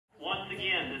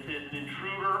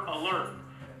alert.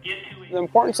 The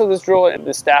importance of this drill,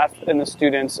 the staff and the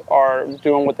students are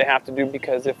doing what they have to do,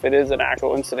 because if it is an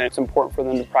actual incident, it's important for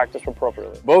them to practice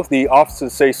appropriately. Both the Office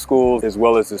of Safe Schools as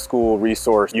well as the School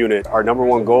Resource Unit, our number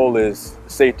one goal is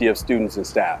safety of students and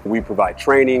staff. We provide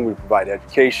training, we provide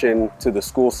education to the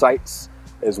school sites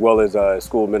as well as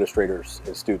school administrators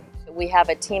and students. We have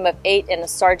a team of 8 and a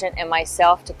sergeant and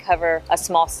myself to cover a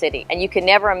small city. And you can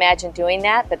never imagine doing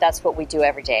that, but that's what we do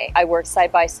every day. I work side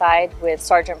by side with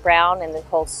Sergeant Brown and the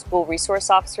whole School Resource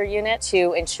Officer Unit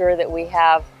to ensure that we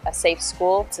have a safe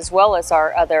school, as well as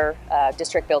our other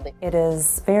district building. It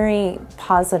is very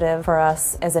positive for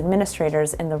us as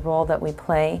administrators in the role that we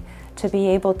play to be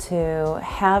able to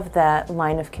have that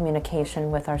line of communication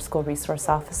with our school resource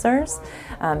officers,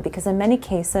 because in many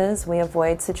cases we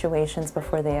avoid situations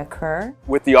before they occur.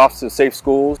 With the Office of Safe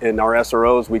Schools and our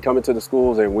SROs, we come into the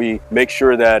schools and we make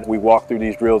sure that we walk through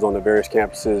these drills on the various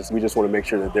campuses. We just want to make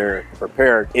sure that they're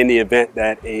prepared in the event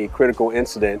that a critical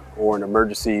incident or an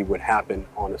emergency would happen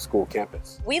on a school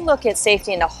campus. We look at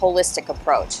safety in a holistic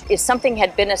approach. If something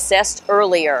had been assessed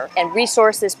earlier and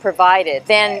resources provided,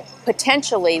 then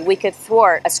potentially we could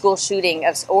thwart a school shooting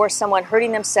or someone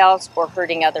hurting themselves or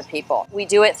hurting other people. We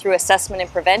do it through assessment and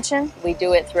prevention. We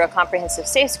do it through a comprehensive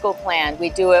safe school plan. We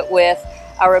do it with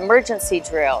our emergency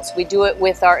drills. We do it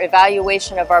with our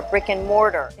evaluation of our brick and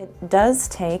mortar. It does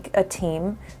take a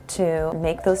team to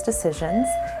make those decisions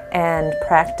and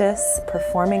practice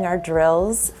performing our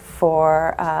drills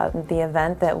for the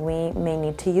event that we may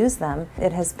need to use them.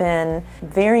 It has been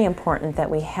very important that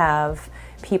we have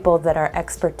people that are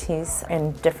expertise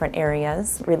in different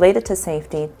areas related to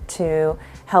safety to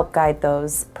help guide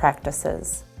those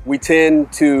practices. We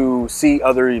tend to see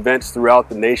other events throughout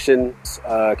the nation.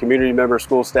 Community members,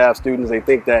 school staff, students, they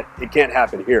think that it can't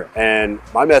happen here. And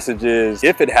my message is,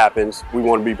 if it happens, we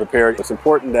want to be prepared. It's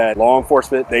important that law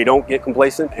enforcement, they don't get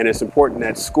complacent, and it's important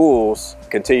that schools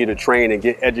continue to train and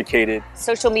get educated.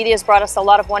 Social media has brought us a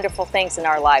lot of wonderful things in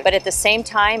our life, but at the same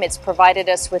time, it's provided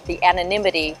us with the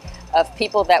anonymity of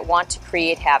people that want to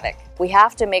create havoc. We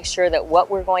have to make sure that what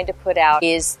we're going to put out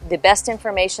is the best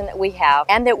information that we have,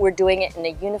 and that we're doing it in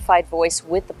a unified voice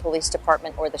with the police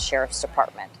department or the sheriff's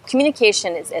department.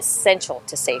 Communication is essential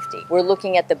to safety. We're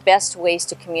looking at the best ways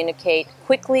to communicate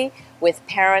quickly with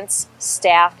parents,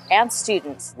 staff, and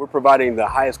students. We're providing the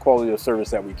highest quality of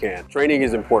service that we can. Training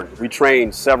is important. We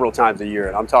train several times a year,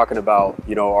 and I'm talking about,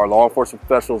 our law enforcement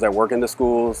professionals that work in the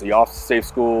schools, the Office of Safe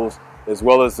Schools, as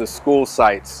well as the school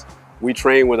sites. We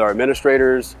train with our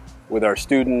administrators, with our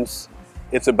students.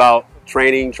 It's about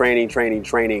training,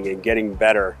 and getting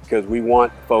better, because we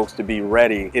want folks to be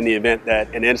ready in the event that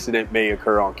an incident may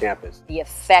occur on campus. The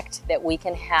effect that we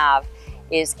can have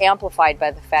is amplified by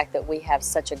the fact that we have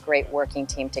such a great working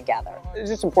team together. It's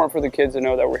just important for the kids to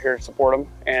know that we're here to support them,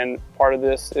 and part of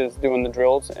this is doing the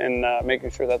drills and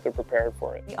making sure that they're prepared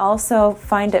for it. We also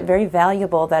find it very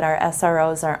valuable that our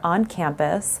SROs are on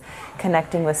campus,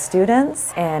 connecting with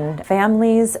students and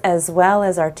families, as well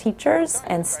as our teachers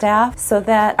and staff, so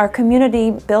that our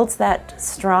community builds that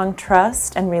strong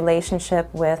trust and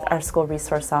relationship with our school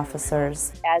resource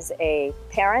officers. As a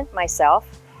parent myself,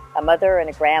 a mother and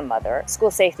a grandmother,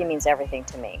 school safety means everything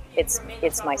to me. It's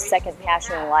my second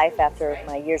passion in life after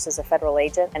my years as a federal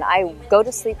agent, and I go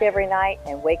to sleep every night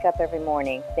and wake up every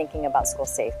morning thinking about school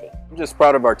safety. I'm just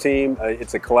proud of our team.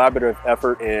 It's a collaborative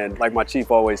effort, and like my chief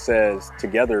always says,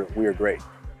 together we are great.